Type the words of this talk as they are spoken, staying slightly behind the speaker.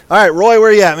All right, Roy,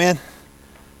 where are you at, man?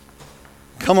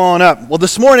 Come on up. Well,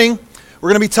 this morning we're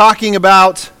going to be talking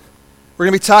about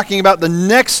the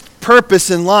next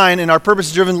purpose in line in our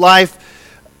purpose-driven life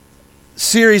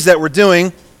series that we're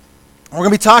doing. We're going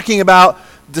to be talking about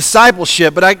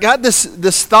discipleship, but I got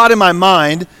this thought in my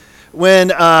mind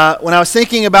when I was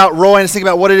thinking about Roy and I was thinking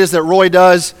about what it is that Roy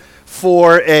does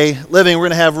for a living. We're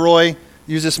going to have Roy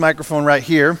use this microphone right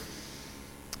here.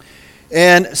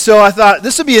 And so I thought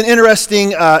this would be an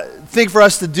interesting thing for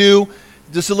us to do,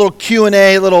 just a little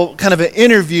Q&A, a little kind of an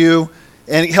interview,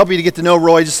 and help you to get to know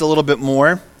Roy just a little bit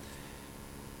more.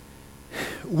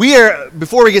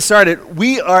 Before we get started,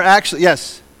 we are actually,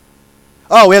 yes.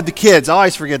 Oh, we have the kids. I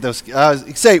always forget those.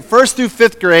 Say 1st through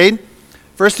 5th grade.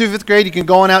 1st through 5th grade, you can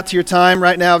go on out to your time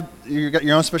right now. You've got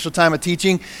your own special time of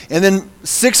teaching. And then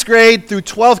 6th grade through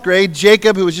 12th grade,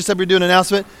 Jacob, who was just up here doing an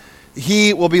announcement,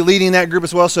 he will be leading that group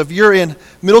as well. So if you're in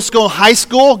middle school, high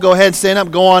school, go ahead and stand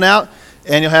up, go on out,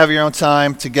 and you'll have your own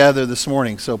time together this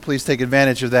morning. So please take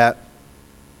advantage of that.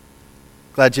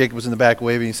 Glad Jacob was in the back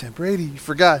waving. He said, Brady, you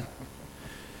forgot.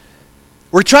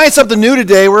 We're trying something new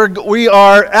today. We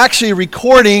are actually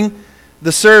recording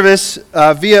the service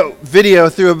via video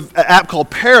through an app called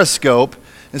Periscope.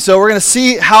 And so we're going to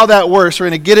see how that works. We're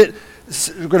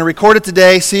going to record it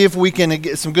today, see if we can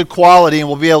get some good quality, and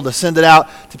we'll be able to send it out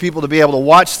to people to be able to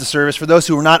watch the service for those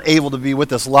who are not able to be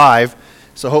with us live.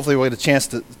 So hopefully we'll get a chance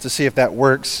to see if that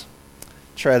works.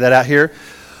 Try that out here.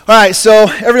 All right, so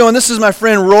everyone, this is my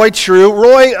friend Roy True.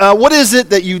 Roy, what is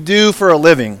it that you do for a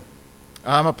living?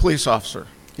 I'm a police officer.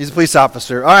 He's a police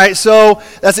officer. All right, so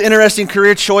that's an interesting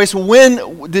career choice.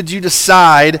 When did you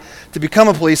decide to become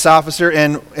a police officer,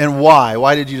 and why?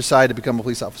 Why did you decide to become a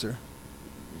police officer?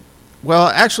 Well,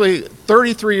 actually,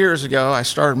 33 years ago, I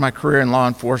started my career in law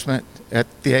enforcement at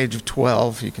the age of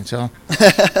 12, you can tell.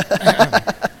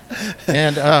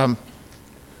 And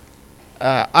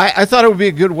I thought it would be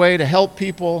a good way to help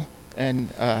people. And,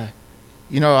 I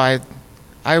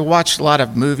watched a lot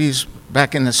of movies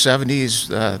back in the 70s.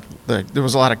 There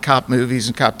was a lot of cop movies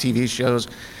and cop TV shows.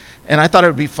 And I thought it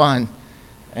would be fun.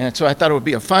 And so I thought it would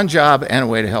be a fun job and a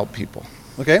way to help people.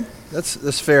 Okay,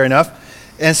 that's fair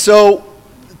enough. And so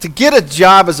to get a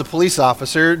job as a police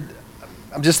officer,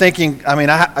 I'm just thinking,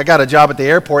 I got a job at the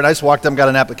airport. I just walked up and got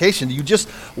an application. Do you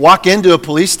just walk into a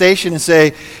police station and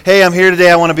say, hey, I'm here today,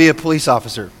 I want to be a police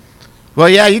officer? Well,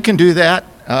 yeah, you can do that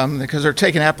because they're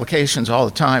taking applications all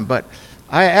the time. But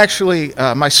I actually,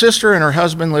 my sister and her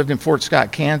husband lived in Fort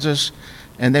Scott, Kansas,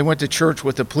 and they went to church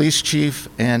with the police chief.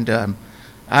 And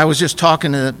I was just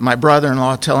talking to my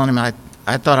brother-in-law, telling him I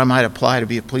thought I might apply to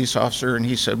be a police officer. And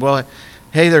he said, well,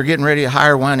 hey, they're getting ready to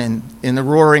hire one in the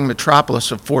roaring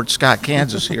metropolis of Fort Scott,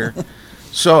 Kansas here.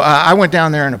 So I went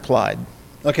down there and applied.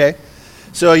 Okay.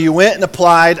 So you went and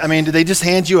applied. Did they just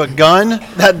hand you a gun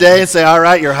that day and say, all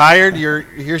right, you're hired,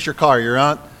 here's your car, you're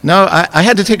on? No, I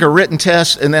had to take a written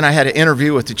test, and then I had an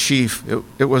interview with the chief.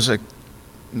 It was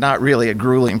not really a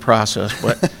grueling process.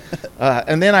 But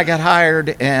and then I got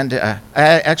hired, and I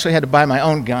actually had to buy my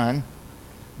own gun.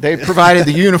 They provided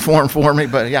the uniform for me,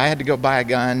 but yeah, I had to go buy a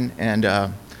gun, and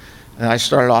I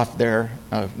started off there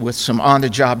with some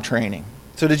on-the-job training.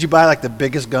 So did you buy like the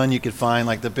biggest gun you could find,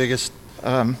 like the biggest?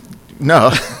 No,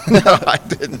 I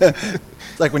didn't.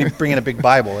 It's like when you bring in a big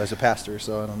Bible as a pastor,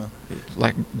 so I don't know.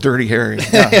 Like Dirty Harry.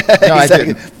 No, I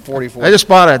didn't. 44. I just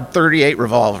bought a .38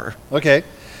 revolver. Okay.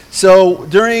 So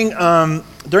during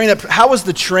that, how was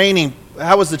the training?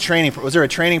 Was there a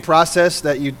training process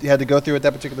that you had to go through at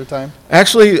that particular time?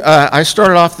 Actually, I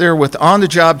started off there with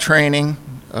on-the-job training.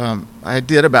 I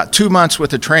did about 2 months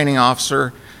with a training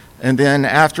officer, and then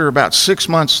after about 6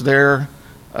 months there,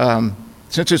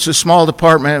 since it's a small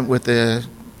department with a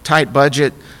tight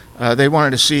budget, they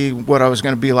wanted to see what I was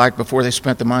going to be like before they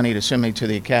spent the money to send me to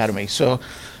the academy. So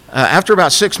after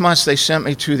about 6 months, they sent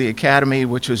me to the academy,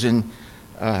 which was in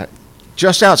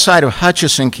just outside of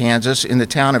Hutchinson, Kansas, in the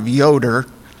town of Yoder.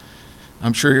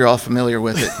 I'm sure you're all familiar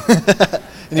with it.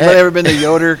 Anybody ever been to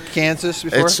Yoder, Kansas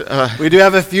before? We do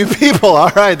have a few people. All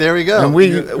right, there we go. And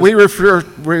we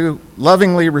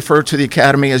lovingly refer to the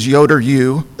academy as Yoder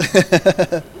U.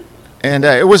 And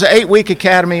it was an 8-week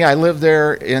academy. I lived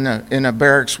there in a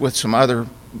barracks with some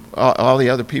all the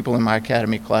other people in my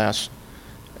academy class,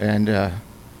 and it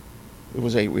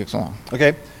was 8 weeks long.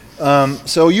 Okay.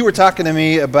 So you were talking to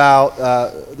me about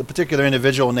the particular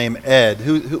individual named Ed.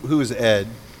 Who is Ed?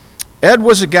 Ed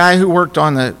was a guy who worked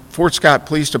on the Fort Scott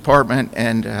Police Department,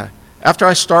 and after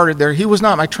I started there, he was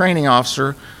not my training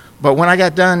officer, but when I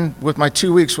got done with my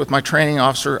 2 weeks with my training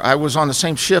officer, I was on the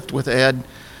same shift with Ed,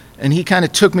 and he kind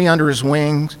of took me under his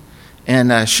wing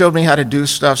and showed me how to do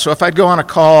stuff. So if I'd go on a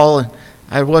call,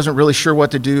 I wasn't really sure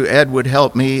what to do, Ed would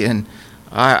help me, and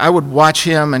I would watch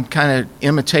him and kind of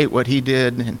imitate what he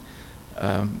did,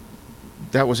 and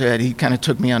that was Ed. He kind of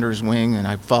took me under his wing, and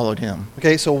I followed him.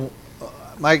 Okay, so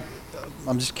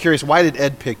I'm just curious, why did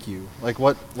Ed pick you? Like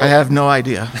what? I have no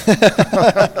idea.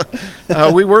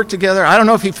 We worked together. I don't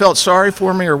know if he felt sorry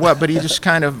for me or what, but he just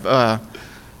kind of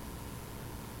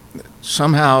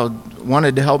somehow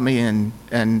wanted to help me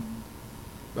and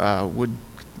would,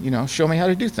 show me how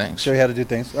to do things. Show you how to do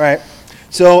things. All right.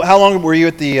 So how long were you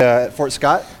at Fort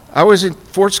Scott? I was at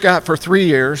Fort Scott for 3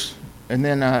 years, and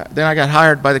then I got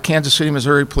hired by the Kansas City,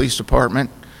 Missouri Police Department,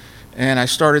 and I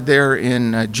started there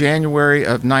in January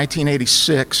of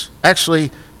 1986.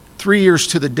 Actually, 3 years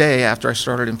to the day after I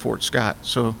started in Fort Scott.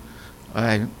 So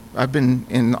I've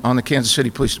been on the Kansas City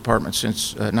Police Department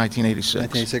since 1986.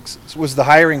 1986. So was the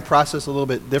hiring process a little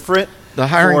bit different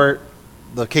for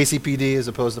the KCPD as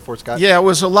opposed to Fort Scott? Yeah, it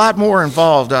was a lot more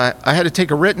involved. I had to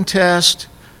take a written test,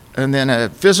 and then a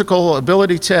physical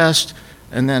ability test,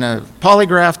 and then a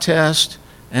polygraph test,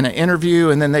 and an interview,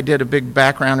 and then they did a big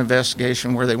background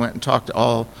investigation where they went and talked to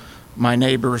all my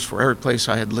neighbors for every place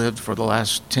I had lived for the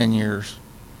last 10 years.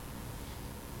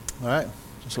 All right.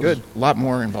 So good. A lot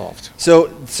more involved. So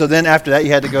then after that,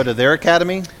 you had to go to their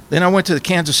academy? Then I went to the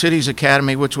Kansas City's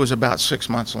academy, which was about 6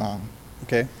 months long.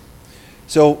 Okay.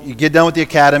 So you get done with the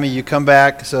academy, you come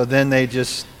back, so then they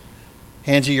just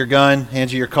hand you your gun,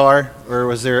 hand you your car, or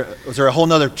was there a whole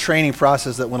nother training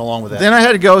process that went along with that? Then I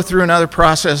had to go through another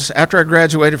process after I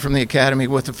graduated from the academy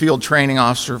with a field training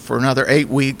officer for another 8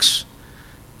 weeks,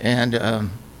 and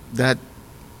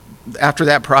after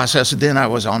that process, then I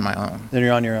was on my own. Then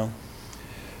you're on your own.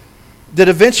 Did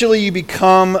eventually you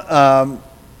become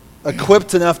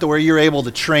equipped enough to where you're able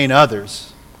to train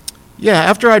others? Yeah,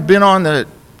 after I'd been on the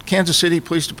Kansas City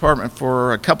Police Department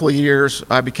for a couple of years,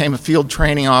 I became a field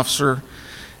training officer.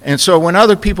 And so when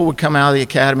other people would come out of the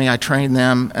academy, I trained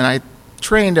them, and I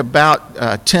trained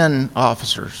about 10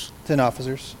 officers. 10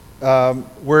 officers.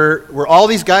 Were all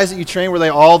these guys that you trained, were they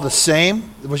all the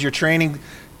same? Was your training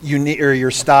unique, or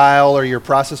your style or your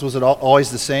process, was it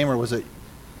always the same, or was it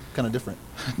kind of different?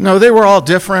 No, they were all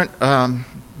different.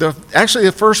 Actually,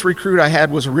 the first recruit I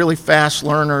had was a really fast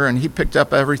learner, and he picked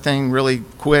up everything really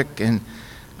quick, and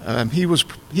he was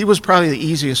probably the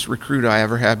easiest recruit I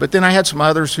ever had. But then I had some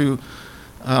others who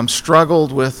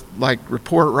struggled with like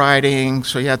report writing,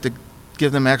 so you had to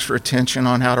give them extra attention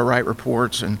on how to write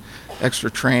reports and extra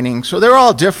training. So they're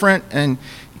all different, and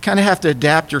you kind of have to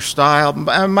adapt your style.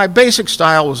 My basic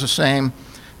style was the same.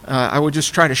 I would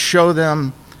just try to show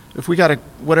them, if we got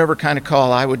whatever kind of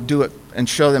call, I would do it and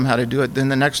show them how to do it. Then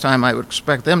the next time I would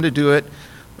expect them to do it.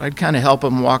 I'd kind of help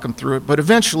them, walk them through it. But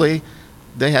eventually,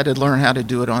 they had to learn how to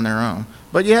do it on their own.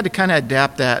 But you had to kind of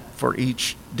adapt that for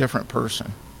each different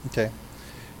person. Okay.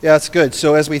 Yeah, that's good.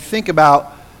 So as we think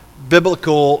about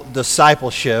biblical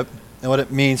discipleship and what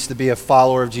it means to be a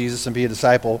follower of Jesus and be a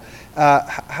disciple,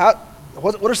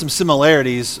 what are some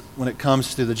similarities when it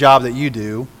comes to the job that you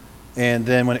do, and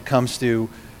then when it comes to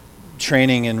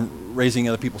training and raising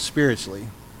other people spiritually?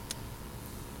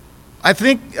 I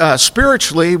think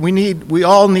spiritually, we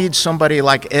all need somebody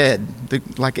like Ed.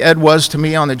 Like Ed was to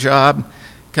me on the job,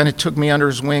 kind of took me under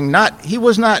his wing. He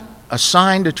was not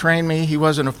assigned to train me. He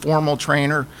wasn't a formal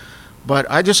trainer, but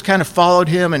I just kind of followed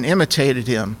him and imitated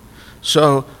him.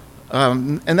 So,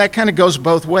 and that kind of goes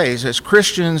both ways. As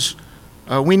Christians,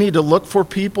 we need to look for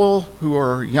people who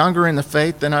are younger in the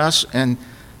faith than us, and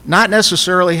not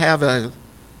necessarily have a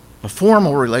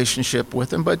formal relationship with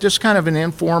them, but just kind of an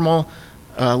informal,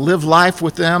 live life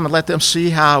with them and let them see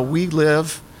how we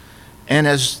live. And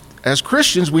as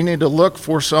Christians, we need to look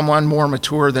for someone more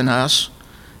mature than us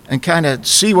and kind of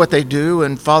see what they do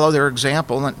and follow their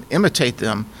example and imitate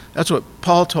them. That's what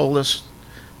Paul told us.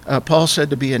 Paul said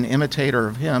to be an imitator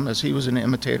of him as he was an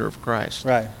imitator of Christ.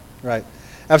 Right.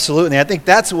 Absolutely. I think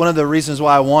that's one of the reasons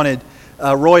why I wanted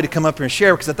Roy to come up here and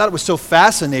share, because I thought it was so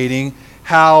fascinating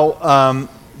how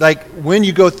like when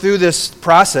you go through this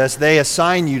process, they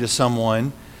assign you to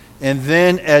someone, and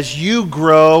then as you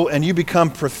grow and you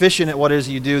become proficient at what it is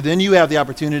you do, then you have the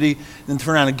opportunity to then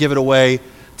turn around and give it away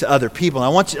to other people. And I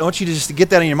want you to just to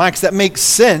get that in your mind, because that makes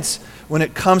sense when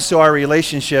it comes to our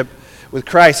relationship with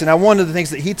Christ. And one of the things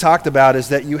that he talked about is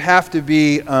that you have to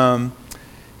be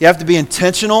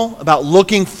intentional about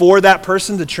looking for that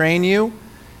person to train you.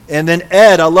 And then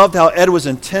Ed, I loved how Ed was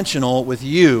intentional with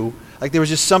you. Like there was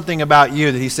just something about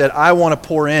you that he said, I want to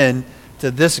pour in to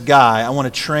this guy. I want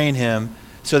to train him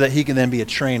so that he can then be a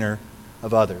trainer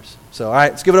of others. So, all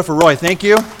right, let's give it up for Roy. Thank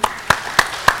you.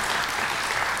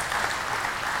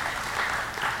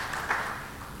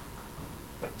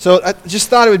 So I just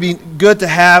thought it would be good to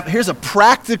have, here's a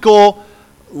practical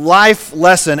life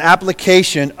lesson,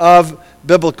 application of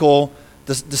biblical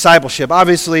discipleship.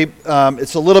 Obviously,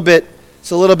 it's a little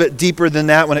bit deeper than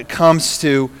that when it comes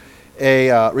to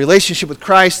a relationship with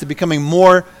Christ, to becoming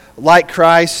more like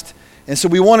Christ. And so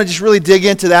we want to just really dig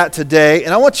into that today.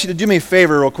 And I want you to do me a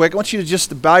favor real quick. I want you to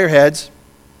just bow your heads.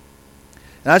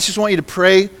 And I just want you to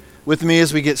pray with me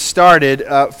as we get started.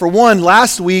 For one,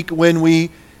 last week when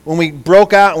we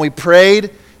broke out and we prayed,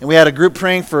 and we had a group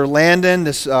praying for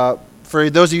Landon. For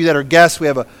those of you that are guests, we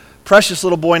have a precious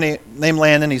little boy named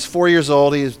Landon. He's 4 years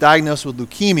old. He is diagnosed with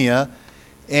leukemia.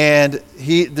 And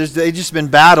they've just been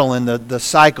battling the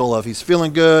cycle of he's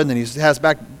feeling good, and then he has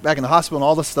back in the hospital and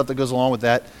all the stuff that goes along with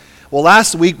that. Well,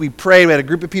 last week we prayed. We had a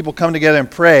group of people come together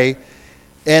and pray.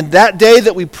 And that day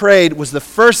that we prayed was the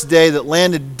first day that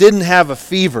Landon didn't have a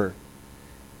fever.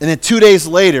 And then 2 days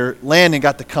later, Landon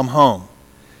got to come home.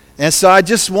 And so I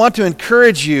just want to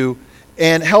encourage you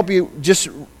and help you, just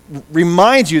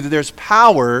remind you that there's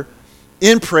power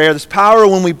in prayer. There's power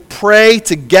when we pray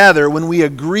together, when we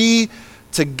agree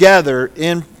together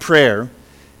in prayer.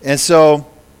 And so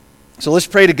let's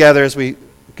pray together as we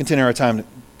continue our time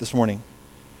this morning.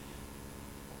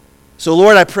 So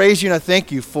Lord, I praise you and I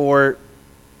thank you for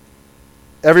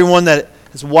everyone that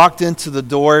has walked into the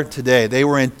door today. They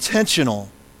were intentional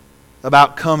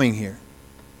about coming here.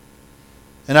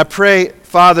 And I pray,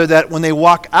 Father, that when they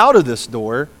walk out of this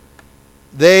door,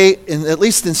 they, at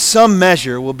least in some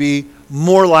measure, will be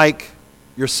more like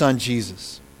your Son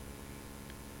Jesus.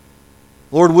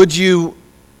 Lord, would you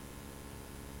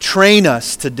train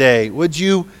us today? Would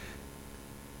you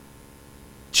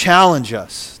challenge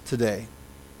us today?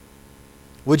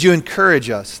 Would you encourage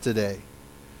us today?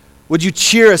 Would you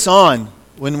cheer us on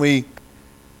when we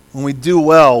do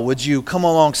well? Would you come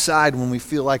alongside when we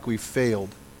feel like we've failed?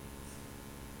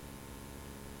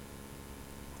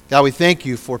 God, we thank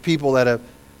you for people that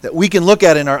we can look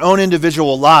at in our own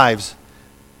individual lives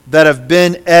that have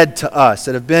been Ed to us,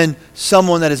 that have been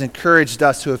someone that has encouraged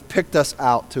us, who have picked us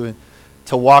out to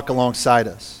walk alongside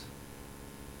us.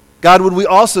 God, would we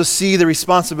also see the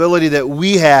responsibility that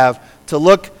we have to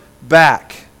look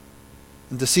back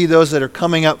and to see those that are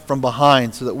coming up from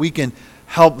behind so that we can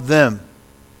help them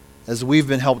as we've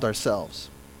been helped ourselves.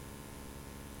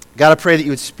 God, I pray that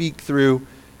you would speak through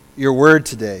your word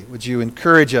today. Would you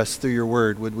encourage us through your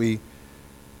word? Would we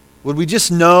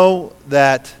just know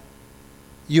that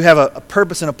you have a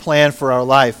purpose and a plan for our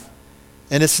life,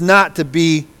 and it's not to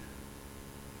be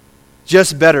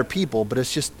just better people, but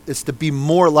it's to be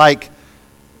more like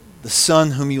the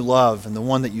Son whom you love and the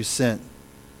one that you sent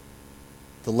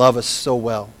to love us so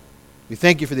well. We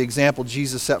thank you for the example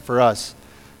Jesus set for us.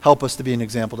 Help us to be an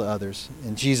example to others.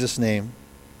 In Jesus' name,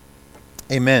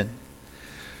 amen.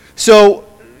 So,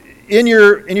 in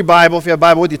your Bible, if you have a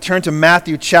Bible with you, turn to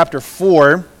Matthew chapter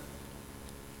 4.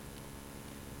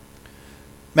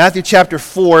 Matthew chapter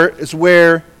 4 is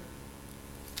where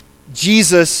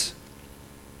Jesus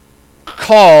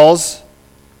calls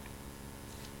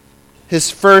his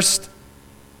first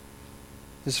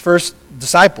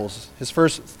disciples, his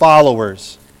first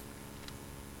followers.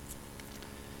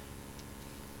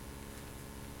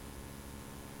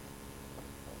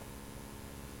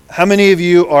 How many of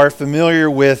you are familiar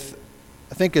with,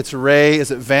 I think it's Ray,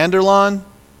 is it Vanderlaan?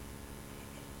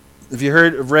 Have you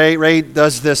heard of Ray? Ray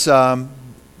does this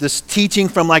teaching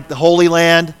from like the Holy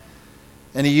Land,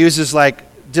 and he uses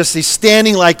he's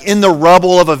standing like in the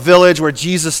rubble of a village where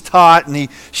Jesus taught, and he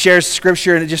shares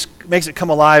scripture, and it just makes it come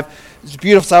alive. It's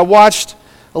beautiful. So I watched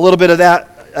a little bit of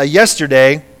that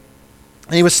yesterday,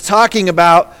 and he was talking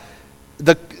about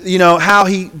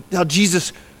how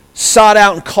Jesus sought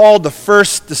out and called the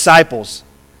first disciples.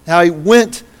 How he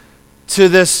went to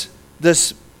this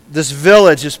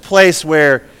village, this place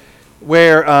where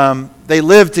they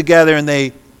lived together and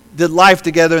they did life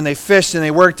together and they fished and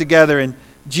they worked together, and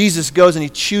Jesus goes and he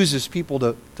chooses people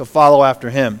to follow after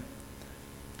him.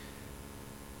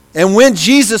 And when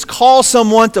Jesus calls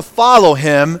someone to follow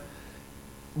him,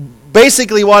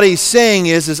 basically what he's saying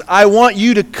is I want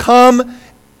you to come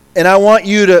and I want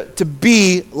you to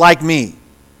be like me.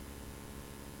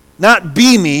 Not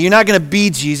be me. You're not going to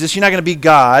be Jesus. You're not going to be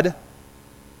God.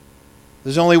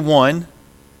 There's only one.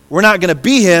 We're not going to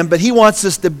be him, but he wants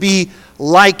us to be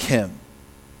like him.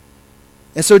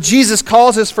 And so Jesus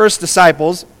calls his first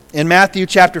disciples in Matthew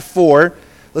chapter 4.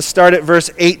 Let's start at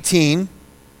verse 18.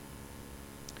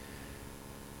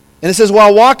 And it says,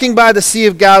 while walking by the Sea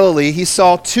of Galilee, he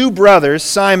saw two brothers,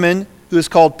 Simon, who is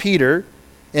called Peter,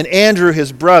 and Andrew,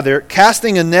 his brother,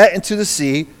 casting a net into the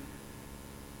sea.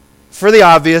 For the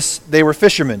obvious, they were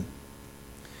fishermen.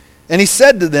 And he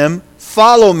said to them,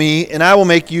 "Follow me, and I will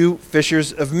make you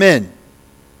fishers of men."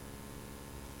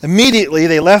 Immediately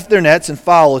they left their nets and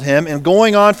followed him, and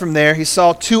going on from there, he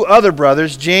saw two other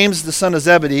brothers, James the son of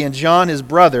Zebedee and John his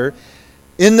brother,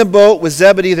 in the boat with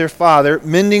Zebedee their father,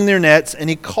 mending their nets, and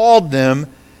he called them.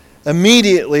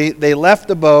 Immediately they left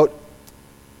the boat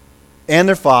and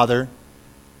their father,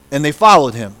 and they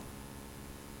followed him.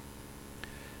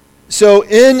 So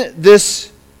in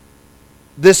this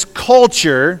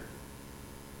culture,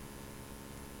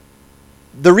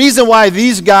 the reason why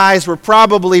these guys were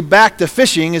probably back to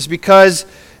fishing is because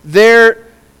their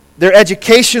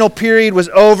educational period was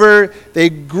over. They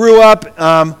grew up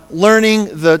learning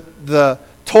the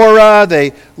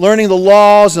Torah, learning the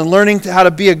laws, and learning how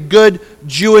to be a good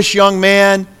Jewish young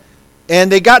man. And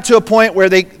they got to a point where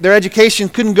their education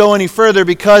couldn't go any further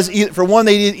because, for one,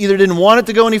 they either didn't want it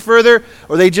to go any further,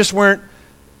 or they just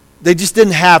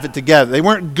didn't have it together. They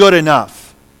weren't good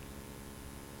enough.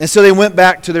 And so they went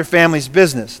back to their family's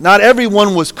business. Not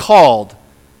everyone was called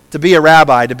to be a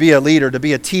rabbi, to be a leader, to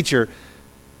be a teacher,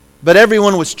 but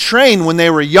everyone was trained when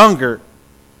they were younger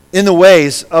in the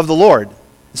ways of the Lord.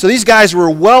 So these guys were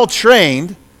well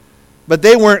trained, but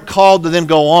they weren't called to then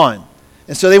go on.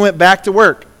 And so they went back to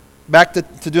work, back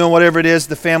to doing whatever it is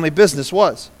the family business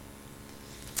was.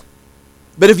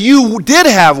 But if you did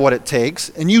have what it takes,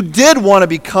 and you did want to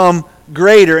become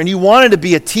greater, and you wanted to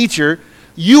be a teacher,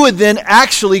 you would then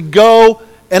actually go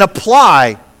and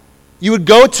apply. You would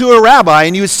go to a rabbi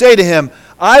and you would say to him,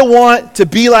 "I want to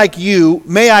be like you.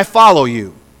 May I follow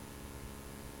you?"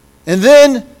 And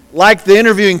then, like the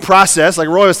interviewing process, like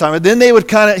Roy was talking about, then they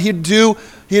would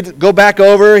he'd go back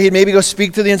over, he'd maybe go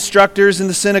speak to the instructors in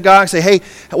the synagogue, say, "Hey,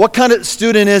 what kind of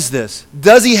student is this?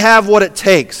 Does he have what it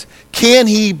takes? Can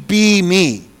he be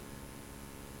me?"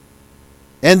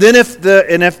 And then if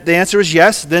the answer is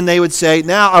yes, then they would say,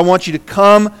 "Now I want you to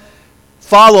come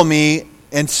follow me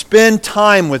and spend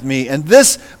time with me." And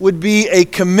this would be a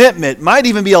commitment, might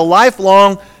even be a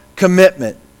lifelong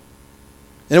commitment.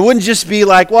 And it wouldn't just be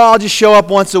like, "Well, I'll just show up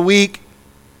once a week."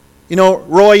 You know,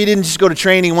 Roy, you didn't just go to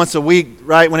training once a week,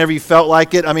 right, whenever you felt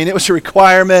like it. I mean, it was a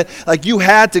requirement. Like, you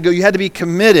had to go. You had to be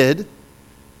committed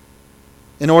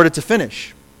in order to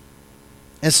finish.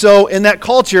 And so in that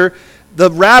culture, the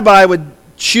rabbi would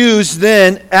choose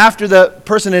then, after the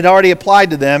person had already applied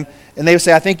to them, and they would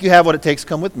say, "I think you have what it takes,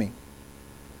 come with me."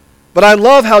 But I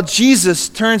love how Jesus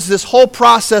turns this whole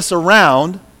process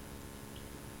around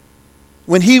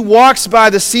when he walks by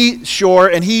the seashore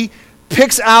and he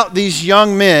picks out these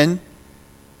young men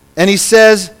and he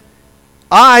says,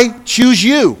 "I choose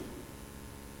you.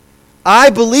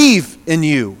 I believe in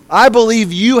you. I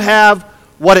believe you have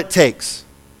what it takes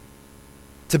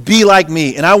to be like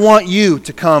me, and I want you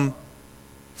to come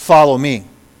follow me."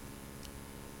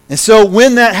 And so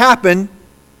when that happened,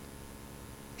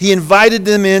 he invited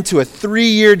them into a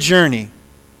 3-year journey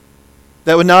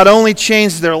that would not only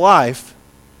change their life,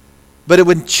 but it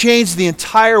would change the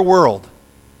entire world.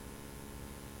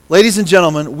 Ladies and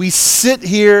gentlemen, we sit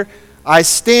here, I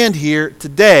stand here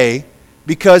today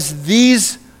because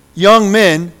these young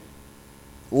men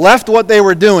left what they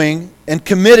were doing and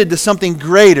committed to something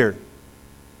greater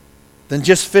than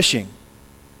just fishing.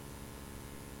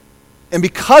 And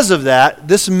because of that,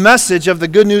 this message of the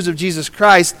good news of Jesus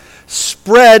Christ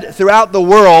spread throughout the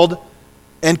world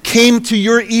and came to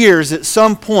your ears at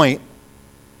some point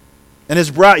and has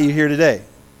brought you here today.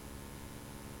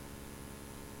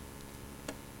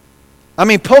 I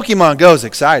mean, Pokemon Go is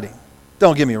exciting.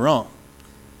 Don't get me wrong.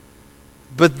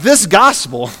 But this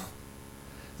gospel,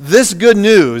 this good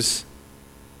news,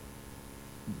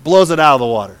 blows it out of the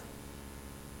water.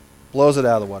 Blows it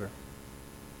out of the water.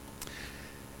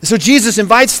 So Jesus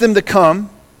invites them to come,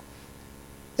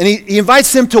 and he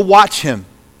invites them to watch him.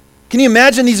 Can you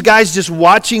imagine these guys just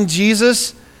watching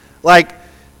Jesus? Like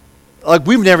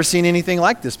we've never seen anything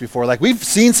like this before. Like, we've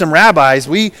seen some rabbis,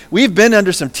 we've been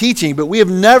under some teaching, but we have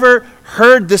never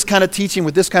heard this kind of teaching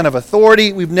with this kind of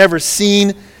authority. We've never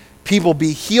seen people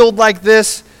be healed like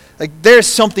this. Like, there's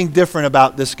something different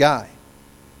about this guy.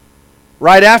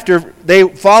 Right after they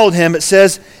followed him, it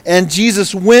says, "And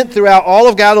Jesus went throughout all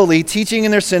of Galilee, teaching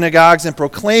in their synagogues and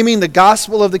proclaiming the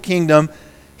gospel of the kingdom,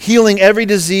 healing every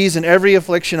disease and every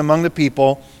affliction among the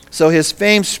people. So his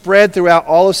fame spread throughout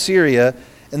all of Syria,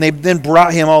 and they then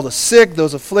brought him all the sick,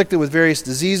 those afflicted with various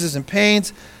diseases and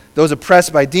pains, those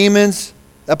oppressed by demons,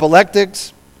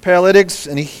 epileptics, paralytics,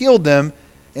 and he healed them,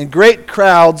 and great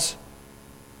crowds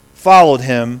followed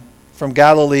him from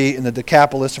Galilee and the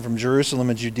Decapolis, and from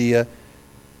Jerusalem and Judea,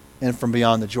 and from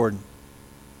beyond the Jordan."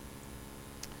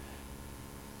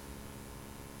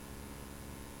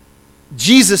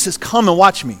 Jesus says, "Come and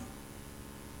watch me."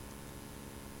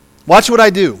 Watch what I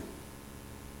do.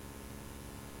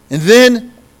 And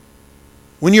then,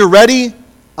 when you're ready,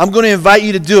 I'm going to invite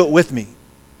you to do it with me.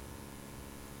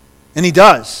 And he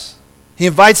does. He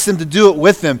invites them to do it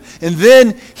with him. And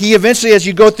then he eventually, as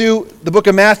you go through the book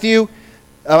of Matthew,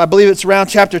 I believe it's around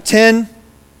chapter 10,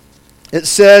 it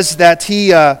says that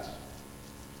he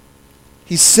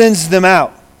sends them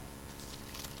out.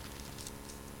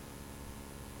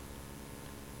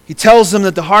 He tells them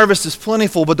that the harvest is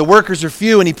plentiful, but the workers are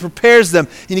few, and he prepares them,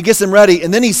 and he gets them ready,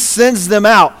 and then he sends them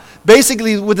out,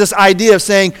 basically with this idea of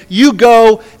saying, you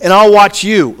go, and I'll watch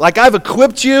you. Like, I've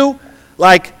equipped you,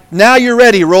 like, now you're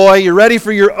ready, Roy. You're ready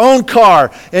for your own car,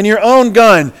 and your own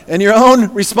gun, and your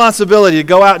own responsibility to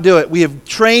go out and do it. We have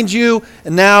trained you,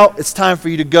 and now it's time for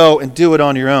you to go and do it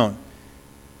on your own.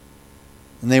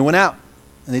 And they went out,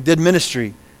 and they did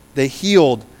ministry. They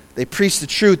healed. They preached the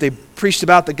truth. They preached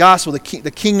about the gospel, the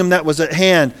kingdom that was at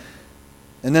hand.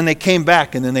 And then they came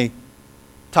back, and then they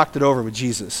talked it over with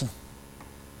Jesus.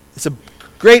 It's a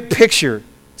great picture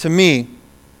to me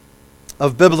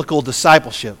of biblical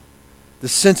discipleship. The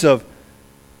sense of,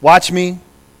 watch me,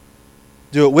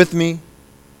 do it with me,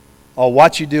 I'll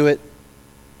watch you do it.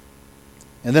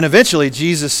 And then eventually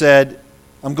Jesus said,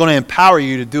 I'm going to empower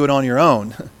you to do it on your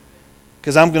own.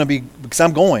 because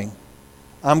I'm going.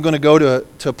 I'm going to go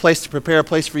to a place to prepare a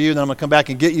place for you, and then I'm going to come back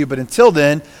and get you. But until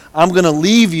then, I'm going to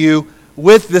leave you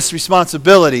with this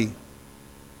responsibility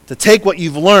to take what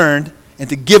you've learned and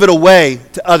to give it away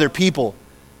to other people.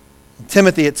 And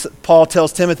Timothy, Paul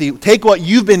tells Timothy, take what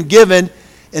you've been given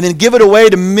and then give it away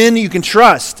to men you can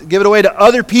trust. Give it away to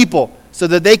other people so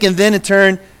that they can then in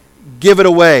turn give it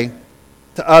away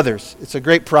to others. It's a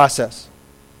great process.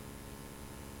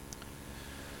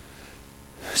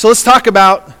 So let's talk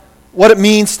about what it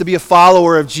means to be a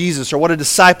follower of Jesus, or what a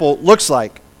disciple looks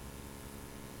like.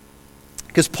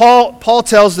 Because Paul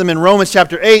tells them in Romans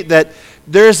chapter 8 that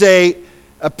there's a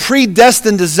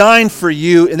predestined design for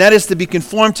you, and that is to be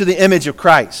conformed to the image of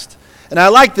Christ. And I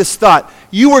like this thought.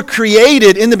 You were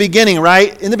created in the beginning,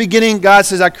 right? In the beginning, God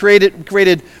says, I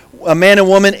created a man and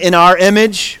woman in our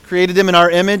image, created them in our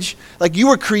image. Like, you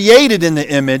were created in the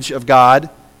image of God.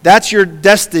 That's your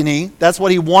destiny. That's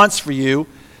what He wants for you.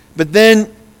 But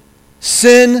then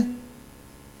sin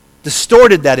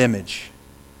distorted that image.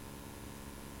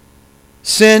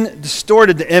 Sin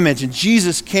distorted the image, and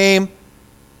Jesus came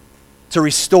to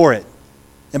restore it.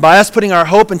 And by us putting our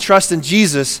hope and trust in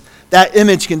Jesus, that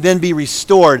image can then be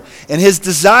restored. And His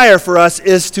desire for us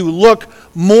is to look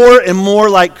more and more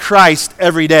like Christ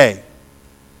every day.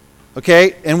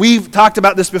 Okay? And we've talked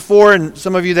about this before, and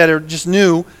some of you that are just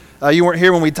new, you weren't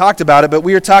here when we talked about it, but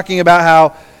we were talking about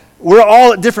how we're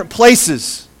all at different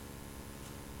places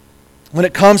when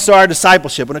it comes to our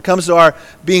discipleship, when it comes to our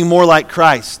being more like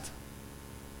Christ.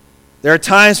 There are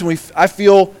times when I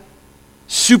feel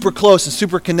super close and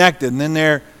super connected, and then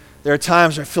there are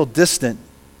times where I feel distant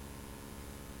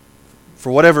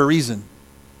for whatever reason.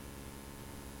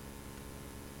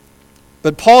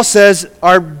 But Paul says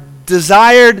our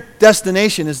desired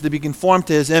destination is to be conformed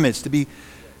to His image,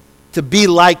 to be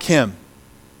like Him.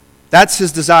 That's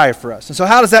His desire for us. And so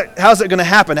how's that going to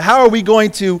happen? How are we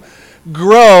going to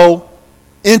grow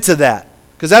into that?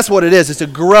 Because that's what it is. It's a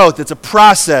growth. It's a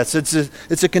process.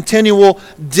 It's a continual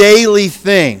daily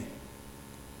thing.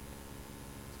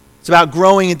 It's about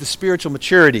growing into spiritual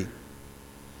maturity.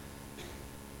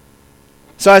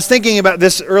 So I was thinking about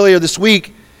this earlier this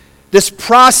week. This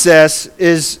process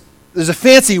there's a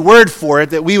fancy word for it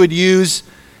that we would use,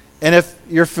 and if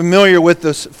you're familiar with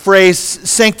this phrase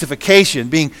sanctification,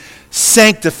 being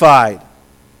sanctified,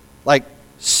 like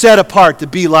set apart to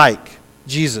be like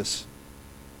Jesus.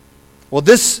 Well,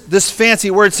 this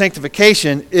fancy word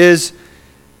sanctification is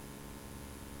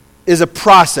a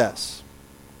process.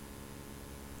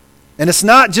 And it's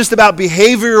not just about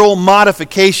behavioral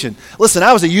modification. Listen,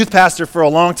 I was a youth pastor for a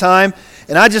long time,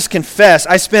 and I just confess,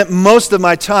 I spent most of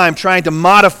my time trying to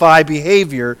modify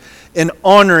behavior in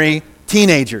ornery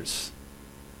teenagers.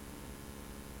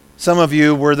 Some of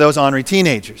you were those ornery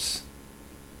teenagers.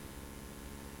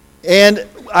 And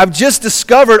I've just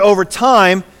discovered over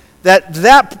time that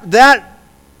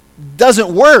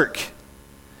doesn't work,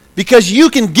 because you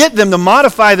can get them to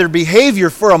modify their behavior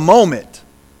for a moment.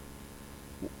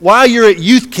 While you're at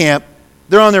youth camp,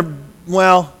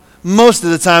 most of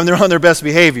the time they're on their best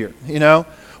behavior, you know.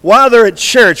 While they're at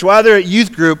church, while they're at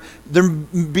youth group, their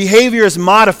behavior is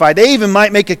modified. They even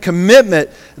might make a commitment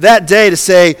that day to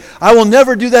say, I will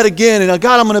never do that again, and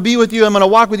God, I'm going to be with you, I'm going to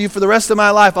walk with you for the rest of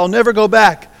my life, I'll never go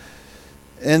back.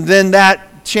 And then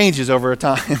that changes over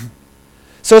time.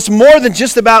 So it's more than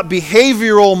just about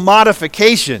behavioral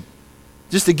modification,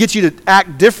 just to get you to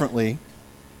act differently.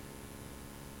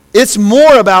 It's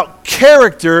more about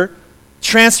character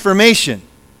transformation.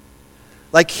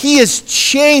 Like he is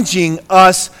changing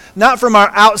us, not from our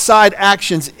outside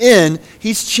actions in,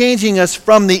 he's changing us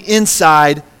from the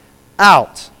inside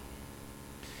out.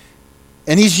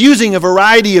 And he's using a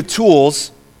variety of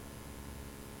tools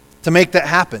to make that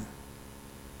happen.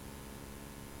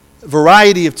 A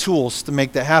variety of tools to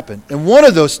make that happen. And one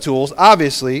of those tools,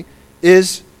 obviously,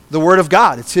 is the Word of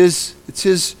God. It's his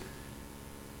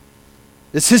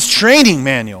training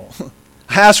manual.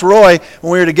 I asked Roy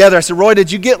when we were together, I said, Roy,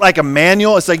 did you get like a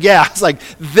manual? It's like, yeah, it's like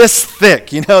this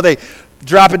thick. You know, they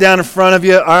drop it down in front of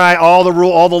you. All right, all the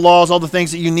rules, all the laws, all the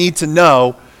things that you need to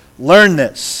know. Learn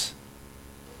this.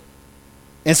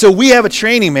 And so we have a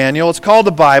training manual. It's called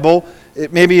the Bible.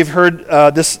 Maybe you've heard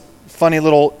this funny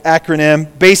little acronym,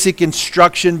 Basic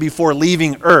Instruction Before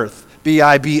Leaving Earth,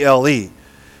 B-I-B-L-E.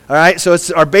 All right, so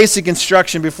it's our basic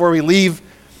instruction before we leave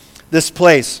this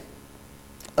place.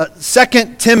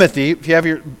 2 Timothy, if you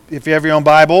have your own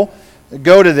Bible,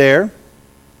 go to there.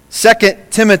 2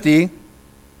 Timothy,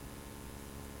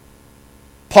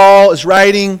 Paul is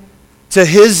writing to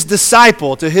his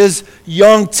disciple, to his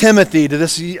young Timothy, to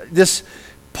this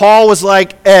Paul was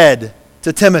like Ed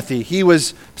to Timothy. He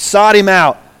sought him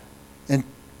out and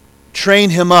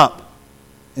trained him up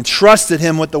and trusted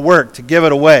him with the work to give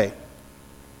it away.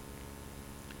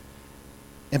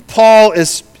 And Paul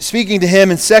is speaking to him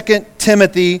in 2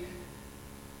 Timothy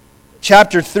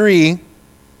chapter 3.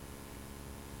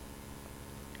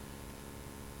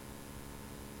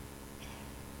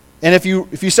 And if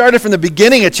you started from the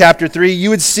beginning of chapter 3, you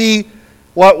would see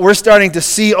what we're starting to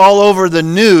see all over the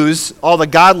news, all the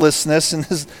godlessness in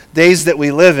these days that we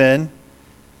live in.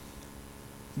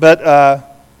 But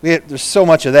there's so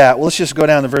much of that. Well, let's just go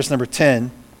down to verse number 10.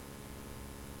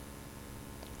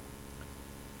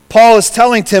 Paul is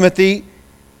telling Timothy,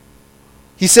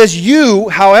 he says, you,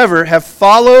 however, have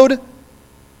followed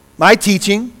my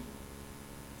teaching,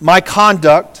 my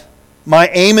conduct, my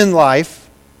aim in life,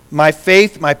 my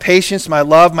faith, my patience, my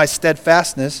love, my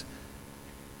steadfastness,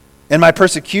 and my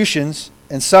persecutions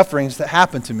and sufferings that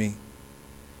happened to me.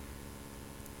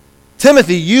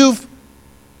 Timothy, you've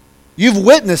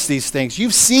witnessed these things.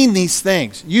 You've seen these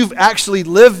things. You've actually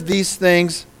lived these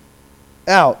things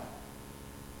out.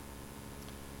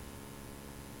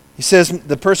 He says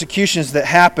the persecutions that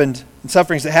happened and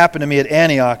sufferings that happened to me at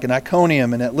Antioch and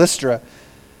Iconium and at Lystra.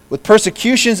 With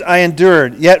persecutions I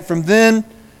endured, yet from then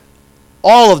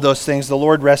all of those things the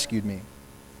Lord rescued me.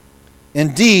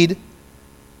 Indeed,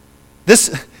 this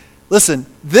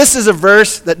is a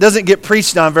verse that doesn't get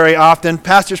preached on very often.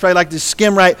 Pastors probably like to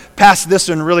skim right past this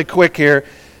one really quick here.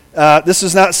 This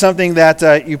is not something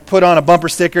that you put on a bumper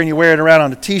sticker and you wear it around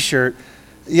on a t-shirt.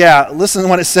 Yeah, listen to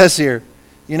what it says here.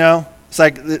 You know, it's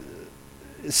like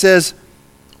it says,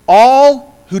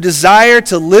 all who desire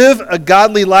to live a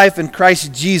godly life in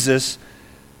Christ Jesus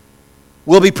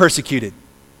will be persecuted.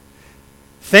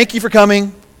 Thank you for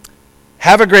coming.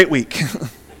 Have a great week.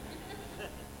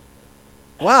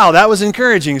 Wow, that was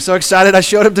encouraging. So excited I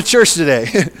showed up to church today.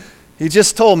 He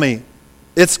just told me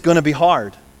it's going to be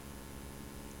hard.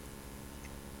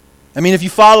 I mean, if you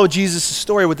follow Jesus'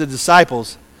 story with the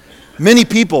disciples, many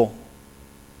people,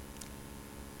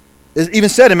 it even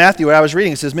said in Matthew, where I was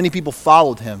reading, it says many people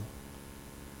followed him.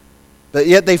 But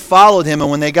yet they followed him,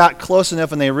 and when they got close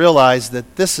enough and they realized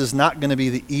that this is not going to be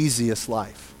the easiest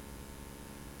life.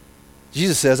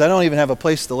 Jesus says, I don't even have a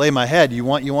place to lay my head. You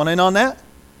want in on that?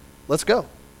 Let's go.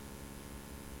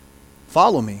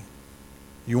 Follow me.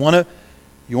 You want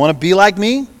to be like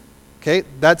me? Okay,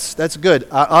 that's good.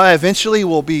 I eventually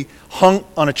will be hung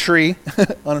on a tree,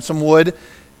 on some wood,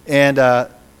 and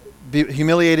be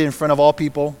humiliated in front of all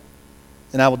people,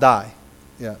 and I will die.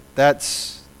 Yeah,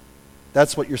 that's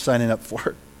what you're signing up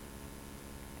for.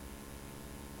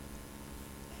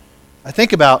 I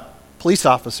think about police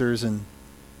officers, and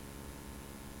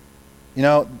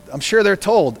I'm sure they're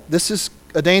told this is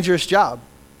a dangerous job.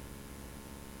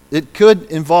 It could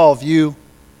involve you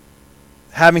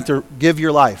having to give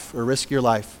your life or risk your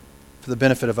life for the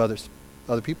benefit of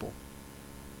other people.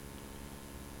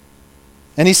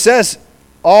 And he says,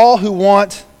 all who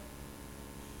want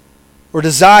or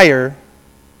desire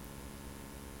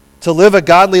to live a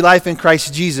godly life in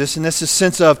Christ Jesus, and this is a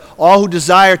sense of all who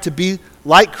desire to be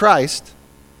like Christ,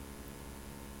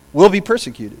 will be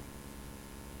persecuted.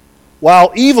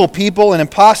 While evil people and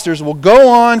impostors will go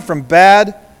on from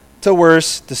bad to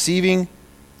worse, deceiving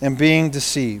and being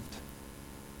deceived.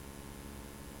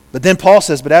 But then Paul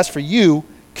says, but as for you,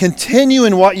 continue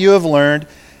in what you have learned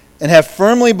and have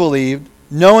firmly believed,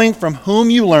 knowing from whom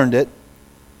you learned it,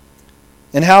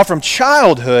 and how from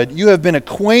childhood you have been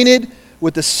acquainted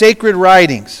with the sacred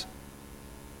writings,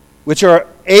 which are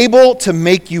able to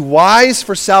make you wise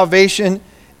for salvation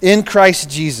in Christ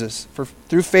Jesus,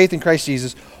 through faith in Christ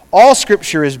Jesus. All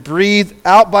Scripture is breathed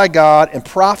out by God and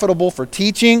profitable for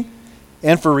teaching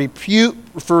and for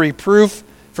reproof,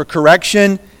 for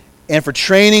correction, and for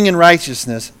training in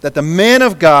righteousness, that the man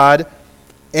of God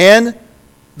and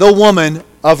the woman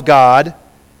of God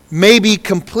may be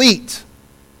complete,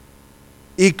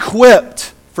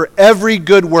 equipped for every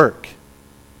good work.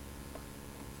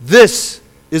 This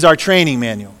is our training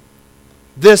manual.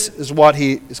 This is what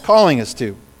he is calling us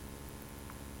to.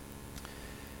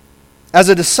 As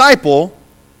a disciple,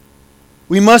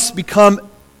 we must become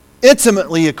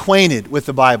intimately acquainted with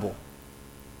the Bible.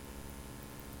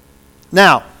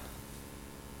 Now,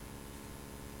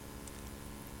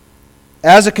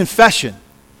 as a confession,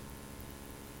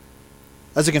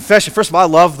 first of all, I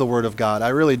love the Word of God. I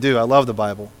really do. I love the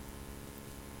Bible.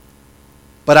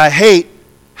 But I hate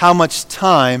how much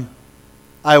time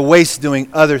I waste doing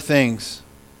other things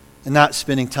and not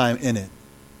spending time in it.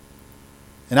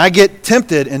 And I get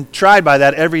tempted and tried by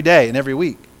that every day and every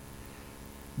week.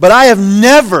 But I have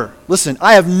never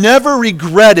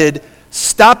regretted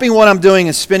stopping what I'm doing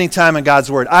and spending time in God's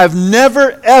Word. I've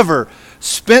never, ever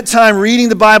spent time reading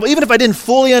the Bible, even if I didn't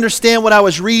fully understand what I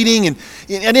was reading, and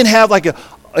I didn't have like a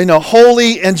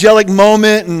holy angelic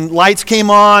moment and lights came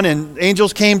on and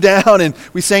angels came down and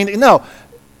we sang. No,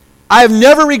 I have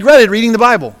never regretted reading the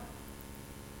Bible.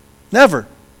 Never.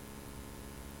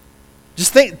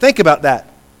 Just think about that.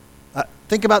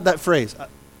 Think about that phrase.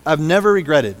 I've never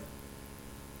regretted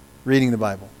reading the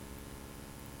Bible.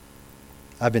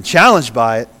 I've been challenged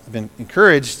by it, I've been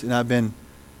encouraged, and I've been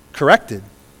corrected,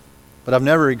 but I've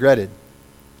never regretted.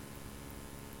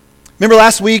 Remember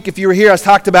last week, if you were here, I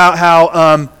talked about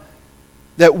how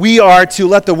that we are to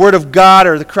let the Word of God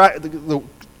or the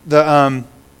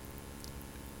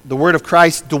Word of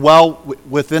Christ dwell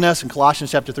within us. In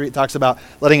Colossians chapter 3, it talks about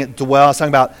letting it dwell. I was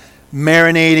talking about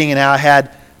marinating and how I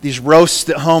had these roasts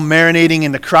at home marinating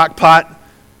in the crock pot,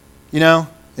 and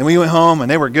we went home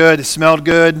and they were good, it smelled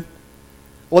good.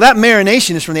 Well, that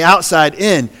marination is from the outside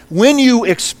in. When you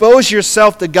expose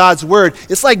yourself to God's Word,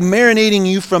 it's like marinating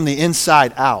you from the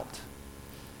inside out.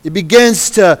 It begins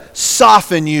to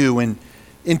soften you and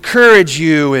encourage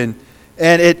you, and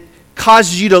it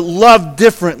causes you to love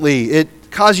differently.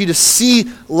 It causes you to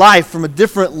see life from a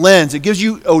different lens. It gives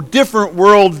you a different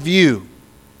world view.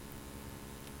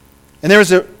 And there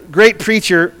was a great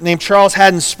preacher named Charles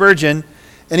Haddon Spurgeon,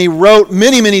 and he wrote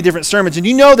many, many different sermons. And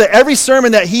you know that every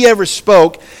sermon that he ever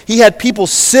spoke, he had people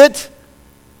sit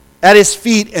at his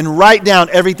feet and write down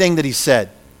everything that he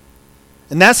said.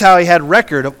 And that's how he had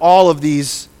record of all of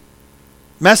these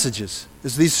messages.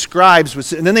 As these scribes would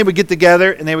sit, and then they would get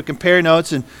together and they would compare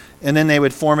notes, and then they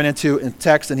would form it into a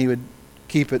text, and he would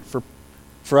keep it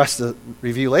for us to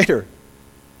review later.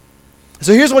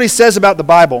 So here's what he says about the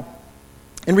Bible.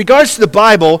 In regards to the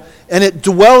Bible and it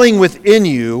dwelling within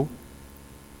you,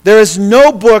 there is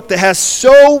no book that has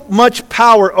so much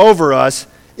power over us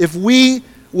if we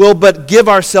will but give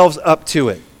ourselves up to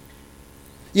it.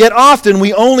 Yet often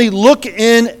we only look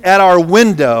in at our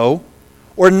window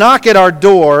or knock at our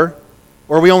door,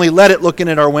 or we only let it look in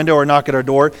at our window or knock at our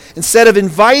door, instead of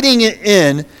inviting it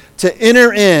in to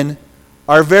enter in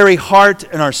our very heart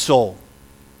and our soul.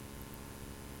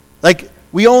 Like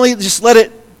we only just let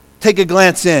it take a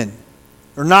glance in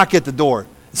or knock at the door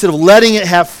instead of letting it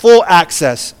have full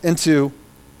access into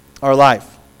our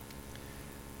life.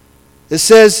 It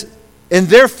says, and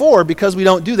therefore, because we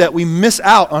don't do that, we miss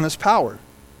out on its power.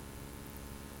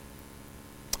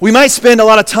 We might spend a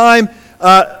lot of time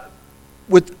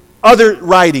with other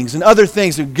writings and other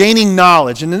things, and gaining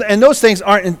knowledge, and those things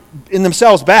aren't in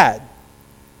themselves bad.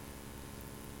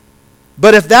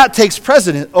 But if that takes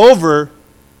precedent over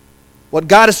what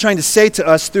God is trying to say to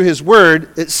us through His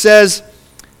Word, it says,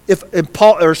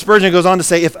 Spurgeon goes on to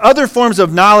say, if other forms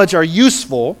of knowledge are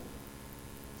useful,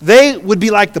 they would be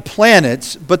like the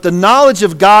planets, but the knowledge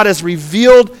of God as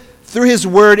revealed through His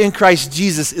Word in Christ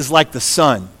Jesus is like the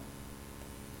sun,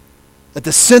 at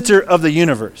the center of the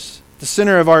universe, the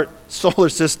center of our solar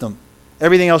system,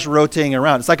 everything else rotating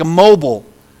around. It's like a mobile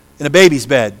in a baby's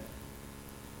bed,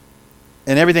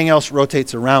 and everything else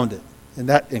rotates around it,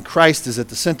 and Christ is at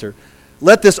the center.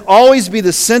 Let this always be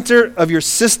the center of your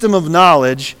system of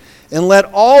knowledge, and let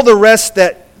all the rest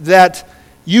that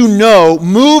you know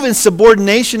move in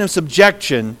subordination and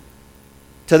subjection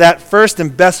to that first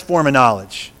and best form of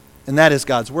knowledge, and that is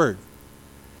God's Word.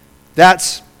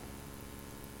 That's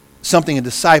something a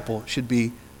disciple should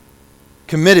be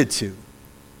committed to.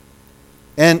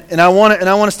 And I want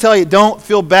to tell you, don't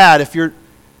feel bad if you're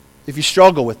if you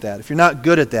struggle with that, if you're not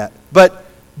good at that. But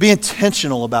be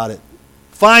intentional about it.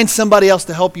 Find somebody else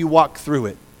to help you walk through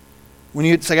it. When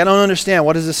it's like, I don't understand,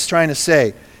 what is this trying to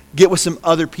say? Get with some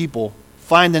other people.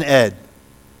 Find an Ed.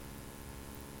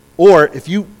 Or if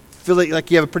you feel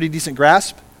like you have a pretty decent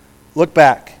grasp, look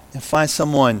back and find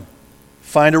someone.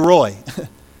 Find a Roy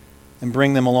and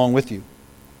bring them along with you.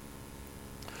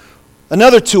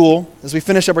 Another tool, as we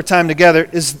finish up our time together,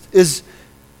 is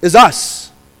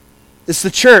us. It's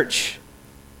the church.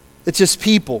 It's His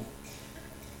people.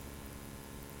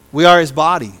 We are His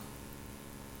body.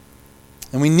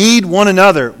 And we need one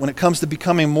another when it comes to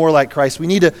becoming more like Christ. We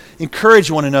need to encourage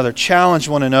one another, challenge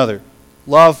one another,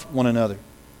 love one another.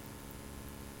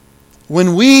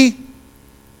 When we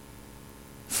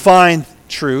find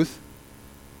truth,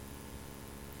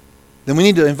 then we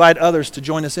need to invite others to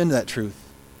join us into that truth.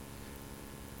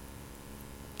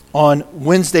 On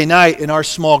Wednesday night in our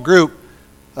small group,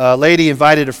 a lady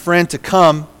invited a friend to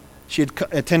come. She had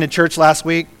attended church last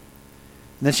week,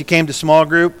 and then she came to small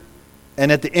group. And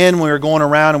at the end, when we were going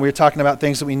around and we were talking about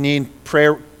things that we need,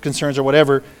 prayer concerns or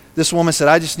whatever, this woman said,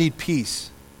 I just need peace.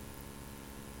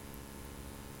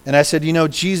 And I said,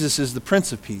 Jesus is the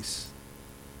Prince of Peace.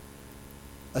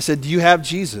 I said, do you have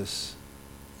Jesus?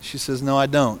 She says, no, I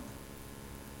don't.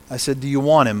 I said, do you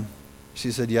want Him?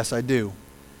 She said, yes, I do.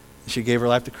 And she gave her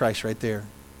life to Christ right there.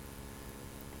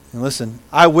 And listen,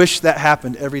 I wish that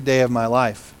happened every day of my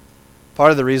life.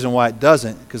 Part of the reason why it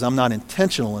doesn't, because I'm not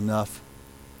intentional enough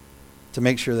to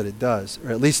make sure that it does,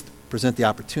 or at least present the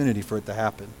opportunity for it to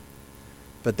happen.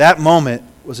 But that moment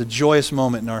was a joyous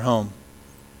moment in our home.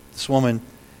 This woman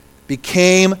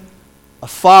became a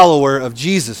follower of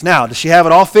Jesus. Now, does she have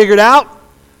it all figured out?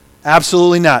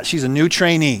 Absolutely not. She's a new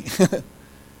trainee.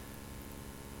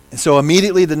 And so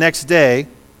immediately the next day,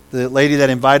 the lady that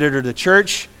invited her to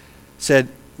church said,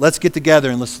 let's get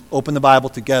together and let's open the Bible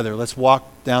together. Let's walk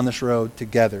down this road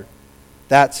together.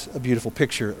 That's a beautiful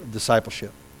picture of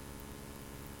discipleship.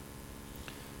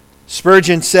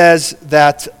 Spurgeon says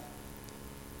that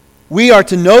we are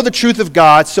to know the truth of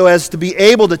God so as to be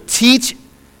able to teach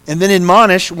and then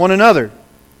admonish one another.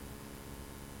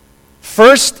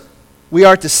 First, we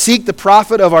are to seek the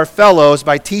profit of our fellows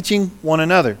by teaching one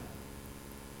another.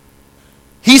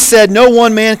 He said no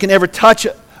one man can ever touch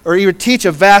or even teach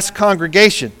a vast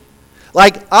congregation.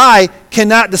 Like I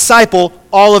cannot disciple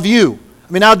all of you.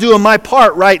 I mean, I'll do my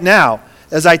part right now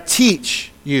as I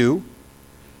teach you.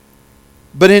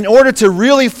 But in order to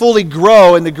really fully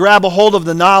grow and to grab a hold of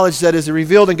the knowledge that is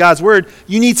revealed in God's Word,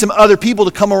 you need some other people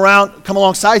to come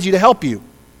alongside you to help you.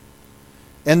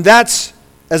 And that's,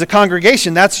 as a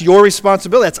congregation, that's your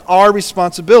responsibility. That's our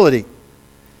responsibility.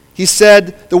 He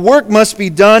said, the work must be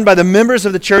done by the members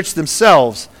of the church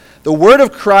themselves. The word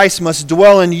of Christ must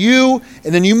dwell in you,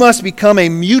 and then you must become a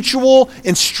mutual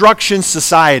instruction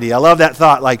society. I love that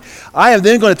thought. Like, I am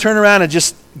then going to turn around and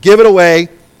just give it away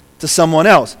to someone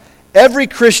else. Every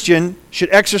Christian should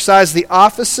exercise the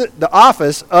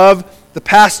office of the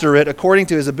pastorate according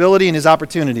to his ability and his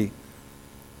opportunity.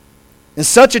 In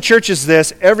such a church as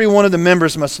this, every one of the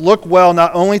members must look well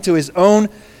not only to his own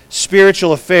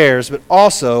spiritual affairs, but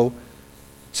also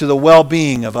to the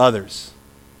well-being of others.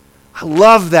 I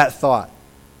love that thought.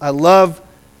 I love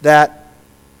that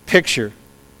picture.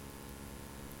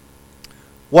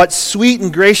 What sweet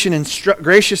and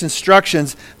gracious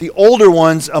instructions the older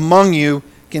ones among you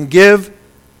can give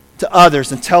to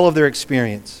others and tell of their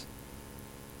experience.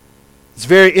 It's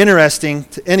very interesting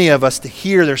to any of us to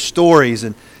hear their stories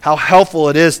and how helpful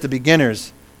it is to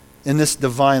beginners in this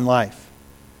divine life.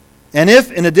 And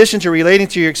if, in addition to relating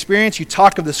to your experience, you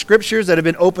talk of the scriptures that have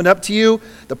been opened up to you,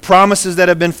 the promises that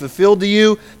have been fulfilled to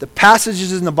you, the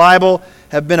passages in the Bible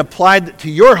have been applied to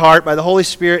your heart by the Holy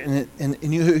Spirit, and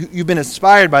you've been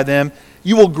inspired by them,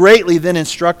 you will greatly then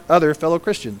instruct other fellow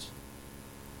Christians.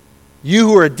 You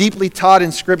who are deeply taught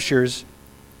in scriptures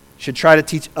should try to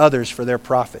teach others for their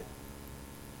profit.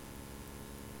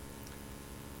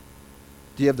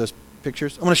 Do you have those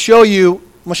pictures? I'm going to show you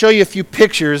a few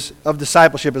pictures of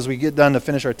discipleship as we get done to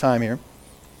finish our time here.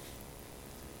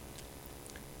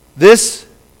 This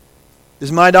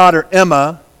is my daughter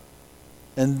Emma,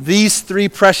 and these three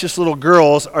precious little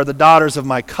girls are the daughters of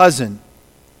my cousin.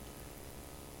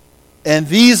 And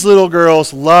these little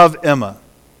girls love Emma.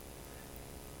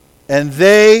 And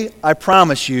they, I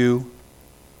promise you,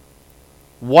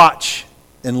 watch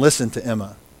and listen to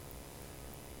Emma.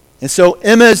 And so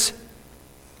Emma's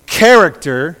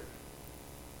character,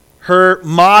 her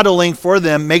modeling for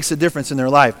them makes a difference in their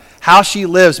life. How she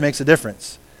lives makes a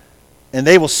difference. And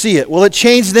they will see it. Will it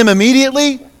change them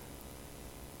immediately?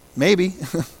 Maybe.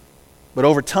 But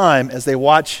over time, as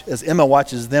Emma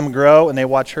watches them grow and they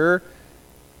watch her,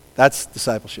 that's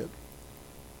discipleship.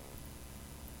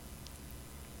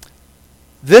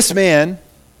 This man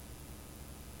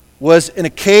was in a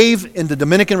cave in the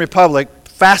Dominican Republic,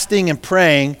 fasting and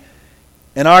praying,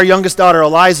 and our youngest daughter,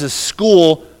 Eliza's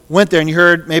school, went there, and you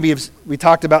heard, maybe we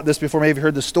talked about this before, maybe you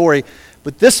heard the story,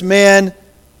 but this man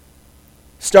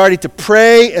started to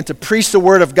pray and to preach the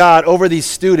Word of God over these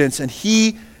students, and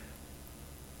he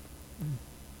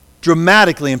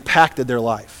dramatically impacted their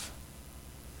life.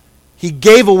 He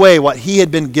gave away what he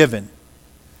had been given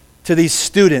to these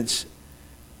students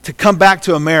to come back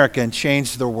to America and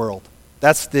change their world.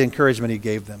 That's the encouragement he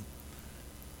gave them.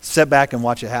 Sit back and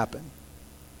watch it happen.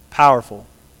 Powerful.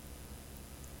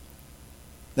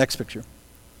 Next picture.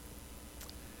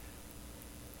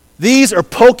 These are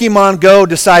Pokemon Go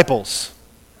disciples.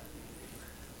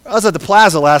 I was at the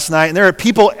plaza last night, and there are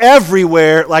people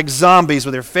everywhere like zombies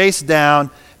with their face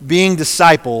down, being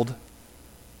discipled.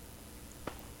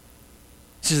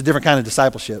 This is a different kind of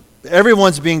discipleship.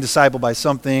 Everyone's being discipled by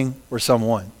something or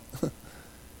someone.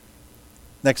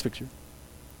 Next picture.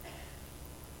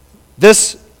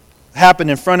 This happened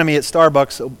in front of me at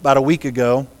Starbucks about a week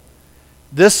ago.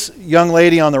 This young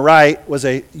lady on the right was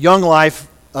a Young Life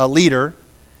leader.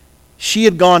 She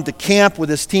had gone to camp with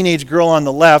this teenage girl on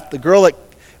the left. The girl that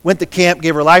went to camp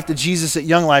gave her life to Jesus at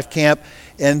Young Life camp.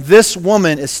 And this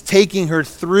woman is taking her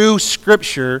through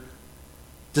Scripture,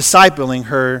 discipling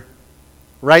her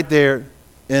right there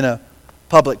in a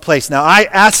public place. Now, I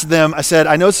asked them, I said,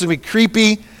 I know this is going to be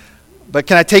creepy, but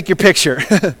can I take your picture?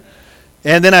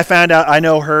 And then I found out I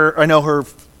know her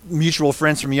mutual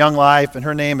friends from Young Life, and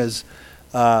her name is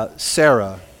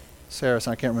Sarah. Sarah,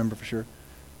 so I can't remember for sure.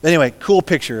 But anyway, cool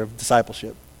picture of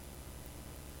discipleship.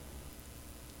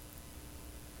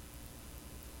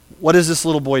 What is this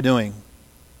little boy doing?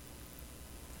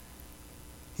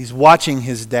 He's watching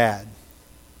his dad.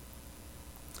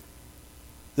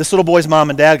 This little boy's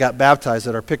mom and dad got baptized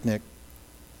at our picnic.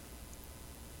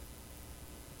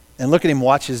 And look at him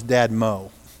watch his dad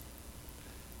mow.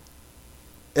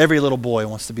 Every little boy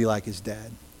wants to be like his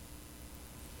dad.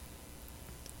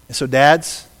 And so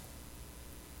dads,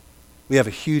 we have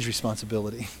a huge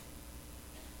responsibility.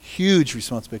 Huge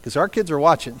responsibility, because our kids are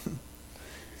watching.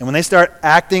 And when they start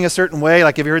acting a certain way,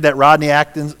 like have you heard that Rodney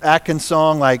Atkins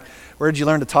song, like, where did you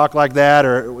learn to talk like that?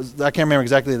 Or I can't remember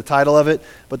exactly the title of it,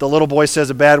 but the little boy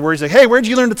says a bad word. He's like, hey, where did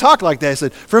you learn to talk like that? I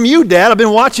said, from you, Dad. I've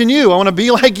been watching you. I want to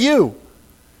be like you.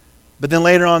 But then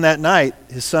later on that night,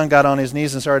 his son got on his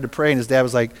knees and started to pray, and his dad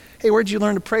was like, hey, where did you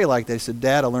learn to pray like that? He said,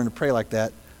 Dad, I learned to pray like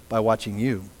that by watching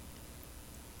you.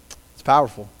 It's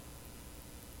powerful.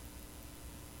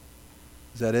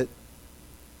 Is that it?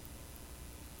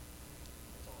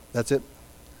 That's it?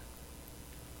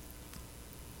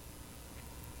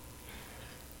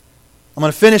 I'm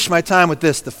going to finish my time with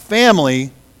this. The family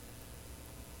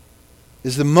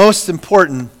is the most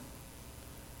important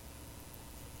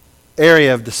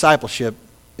area of discipleship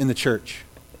in the church.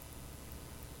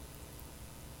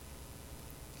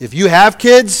 If you have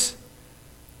kids,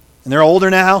 and they're older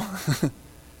now,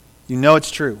 you know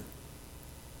it's true.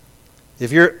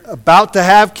 If you're about to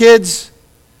have kids,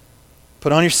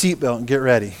 put on your seatbelt and get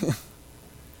ready.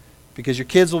 Because your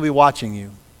kids will be watching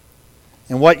you.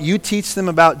 And what you teach them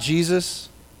about Jesus,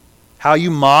 how you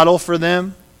model for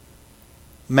them,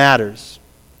 matters.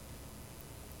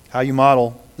 How you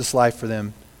model this life for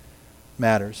them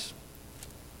matters.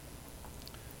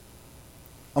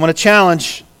 I'm going to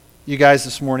challenge you guys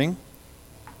this morning.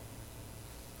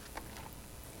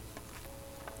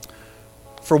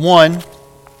 For one,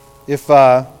 if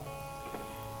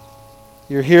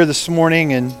you're here this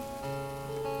morning and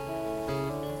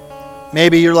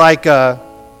maybe you're like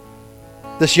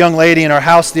this young lady in our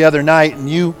house the other night, and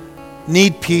you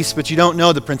need peace, but you don't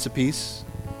know the Prince of Peace.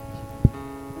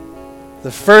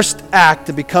 The first act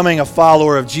of becoming a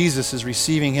follower of Jesus is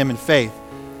receiving Him in faith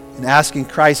and asking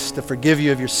Christ to forgive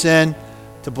you of your sin,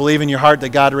 to believe in your heart that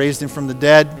God raised Him from the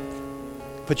dead.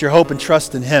 Put your hope and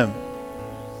trust in Him.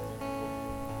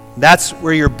 That's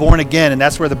where you're born again, and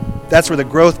that's where the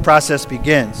growth process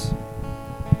begins.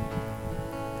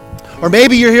 Or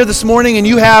maybe you're here this morning and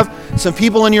you have some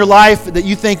people in your life that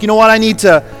you think, you know what, I need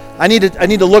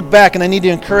to look back and I need to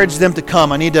encourage them to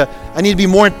come. I need to be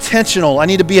more intentional. I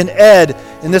need to be an Ed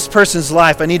in this person's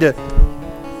life. I need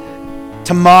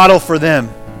to model for them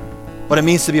what it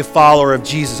means to be a follower of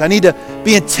Jesus. I need to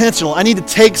be intentional. I need to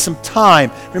take some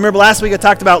time. Remember last week I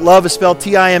talked about love is spelled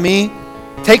T-I-M-E?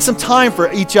 Take some time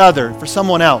for each other, for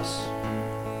someone else.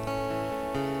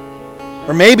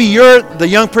 Or maybe you're the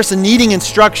young person needing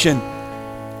instruction.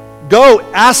 Go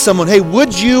ask someone, hey,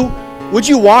 would you would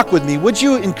you walk with me? Would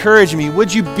you encourage me?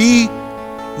 Would you be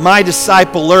my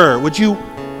discipler? Would you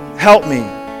help me?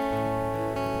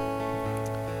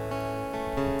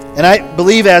 And I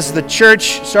believe as the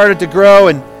church started to grow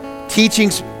and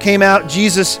teachings came out,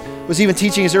 Jesus was even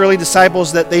teaching his early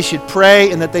disciples that they should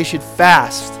pray and that they should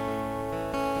fast.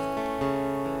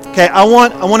 Okay, I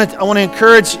want to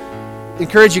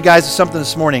encourage you guys with something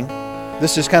this morning.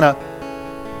 This is kind of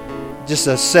just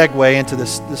a segue into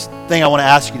this thing I want to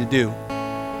ask you to do.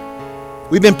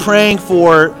 We've been praying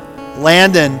for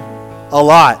Landon a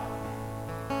lot.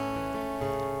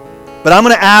 But I'm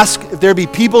going to ask if there be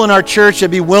people in our church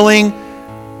that be willing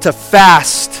to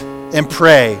fast and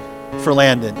pray for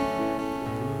Landon.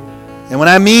 And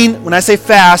when I say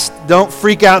fast, don't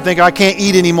freak out and think, I can't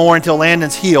eat anymore until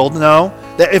Landon's healed. No.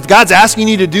 That if God's asking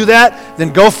you to do that,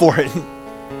 then go for it.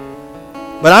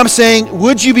 But I'm saying,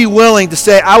 would you be willing to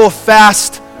say, I will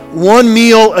fast one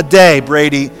meal a day,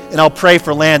 Brady, and I'll pray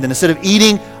for Landon. Instead of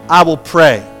eating, I will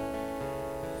pray.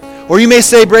 Or you may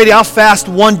say, Brady, I'll fast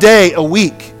one day a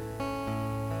week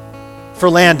for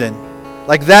Landon.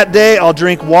 Like that day, I'll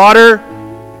drink water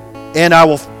and I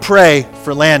will pray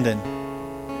for Landon.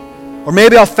 Or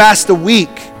maybe I'll fast a week.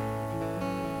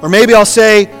 Or maybe I'll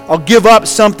say, I'll give up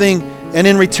something and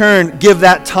in return, give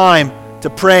that time to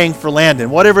praying for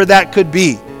Landon. Whatever that could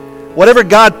be. Whatever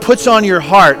God puts on your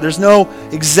heart. There's no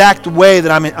exact way that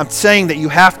I'm saying that you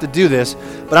have to do this,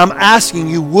 but I'm asking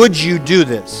you, would you do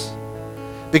this?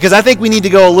 Because I think we need to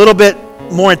go a little bit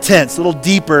more intense, a little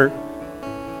deeper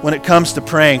when it comes to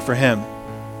praying for him.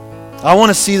 I want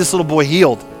to see this little boy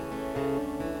healed.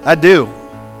 I do.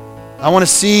 I want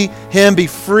to see him be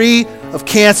free of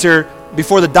cancer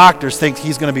before the doctors think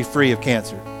he's going to be free of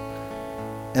cancer.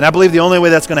 And I believe the only way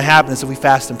that's going to happen is if we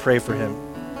fast and pray for him.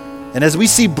 And as we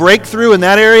see breakthrough in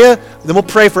that area, then we'll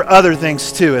pray for other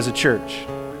things too as a church.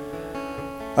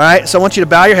 All right, so I want you to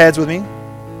bow your heads with me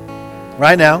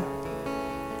right now.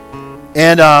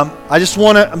 And I'm just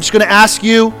going to ask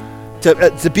you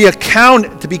to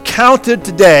be counted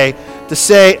today to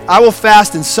say, I will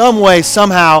fast in some way,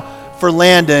 somehow, for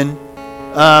Landon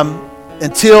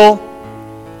until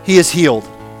he is healed.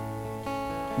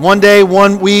 One day,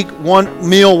 1 week, one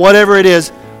meal, whatever it is.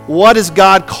 What is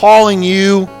God calling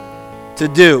you to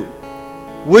do?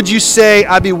 Would you say,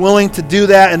 I'd be willing to do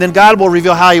that? And then God will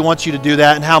reveal how he wants you to do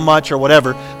that and how much or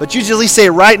whatever. But you just at least say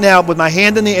right now, with my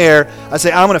hand in the air, I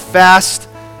say, I'm going to fast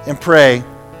and pray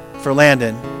for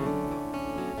Landon.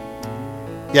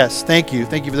 Yes, thank you.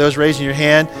 Thank you for those raising your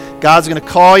hand. God's going to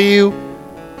call you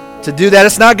to do that.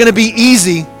 It's not going to be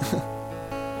easy,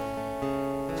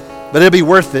 but it'll be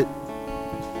worth it.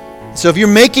 So if you're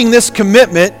making this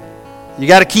commitment, you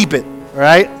got to keep it, all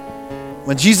right?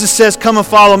 When Jesus says, come and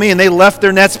follow me, and they left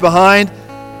their nets behind,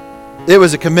 it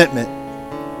was a commitment.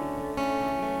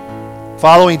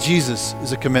 Following Jesus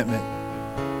is a commitment.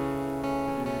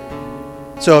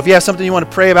 So if you have something you want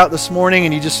to pray about this morning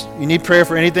and you need prayer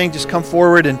for anything, just come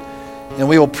forward and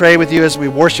we will pray with you as we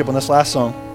worship on this last song.